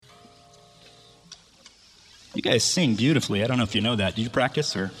You guys sing beautifully. I don't know if you know that. Did you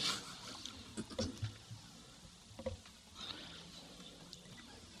practice or?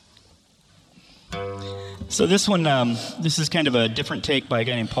 So this one, this is kind of a different take by a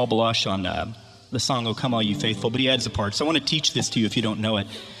guy named Paul Balash on the song, "O Come All You Faithful," but he adds a part. So I want to teach this to you if you don't know it.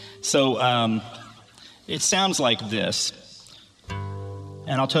 So it sounds like this,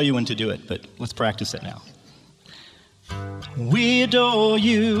 and I'll tell you when to do it, but let's practice it now. We adore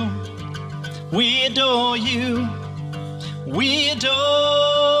you, we adore you, we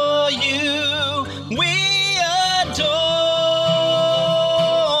adore you, we adore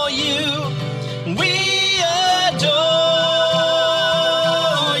you, we adore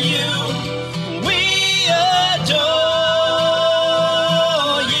you, we adore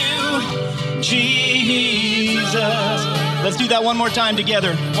you, Jesus. Let's do that one more time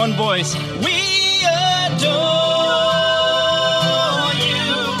together, one voice. We adore.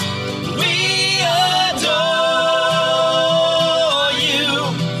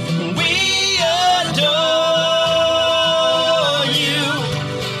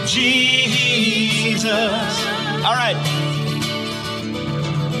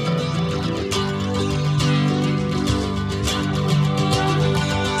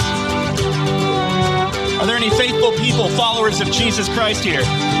 Are there any faithful people, followers of Jesus Christ here?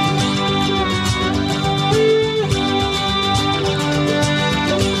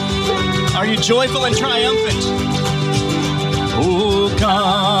 Are you joyful and triumphant? Oh,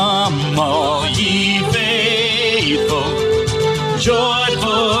 come all ye faithful,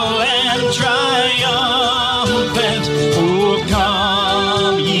 joyful and triumphant. Oh,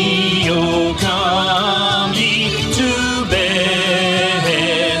 come ye to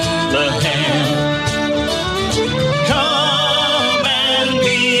Bethlehem. Come and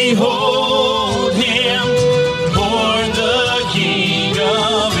behold him, born the King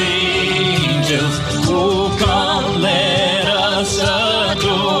of angels. Oh, come, let us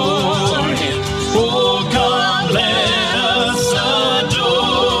adore him. Oh, come, let us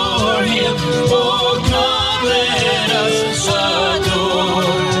adore him. Oh, come, let us adore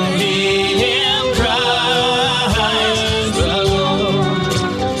him, Christ the Lord.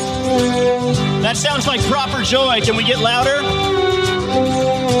 That sounds like proper joy. Can we get louder?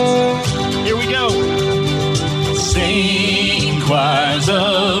 Here we go. Sing, choirs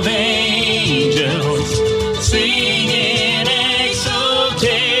of angels, sing in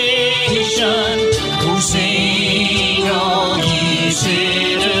exultation. Oh, sing, all ye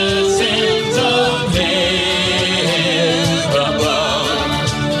citizens of heaven above.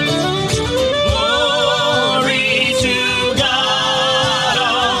 Glory to God,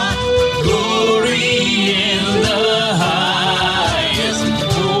 glory in the highest.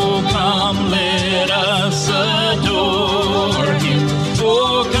 Oh, come, let us adore him.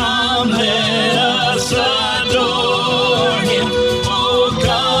 Oh, come, let us adore him. Oh,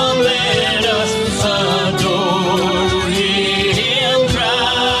 come, let us adore him,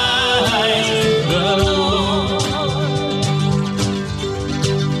 Christ the Lord.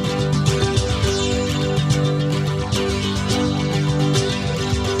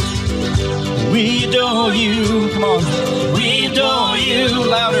 We adore you. Come on. We adore you.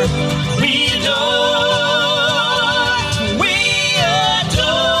 Louder. We adore. We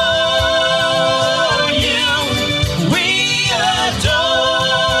adore you. We adore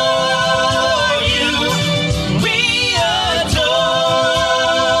you. We adore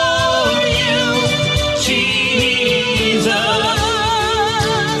you, Jesus.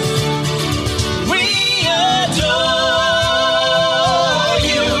 We adore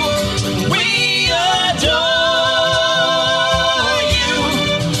you. We adore you.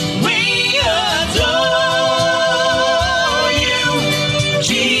 We adore you,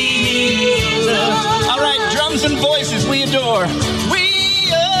 Jesus. All right, drums and voices, we adore.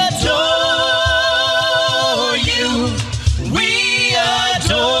 We adore you. We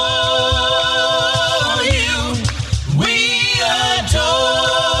adore you. We adore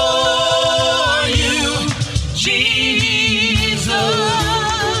you, Jesus.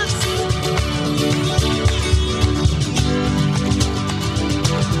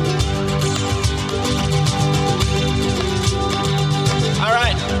 All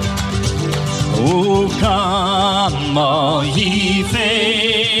right. Oh, come all ye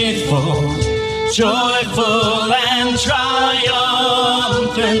faithful, joyful and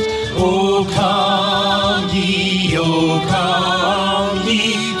triumphant. Oh, come ye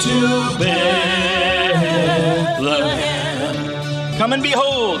to Bethlehem. Come and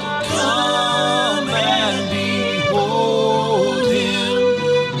behold. Come and behold him,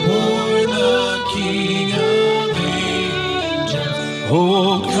 born the King of angels.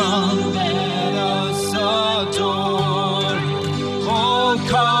 Oh, come, let us adore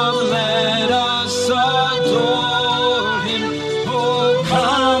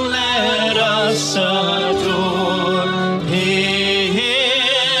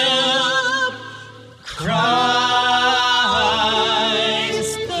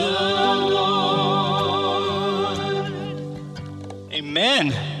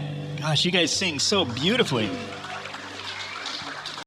Amen. Gosh, you guys sing so beautifully.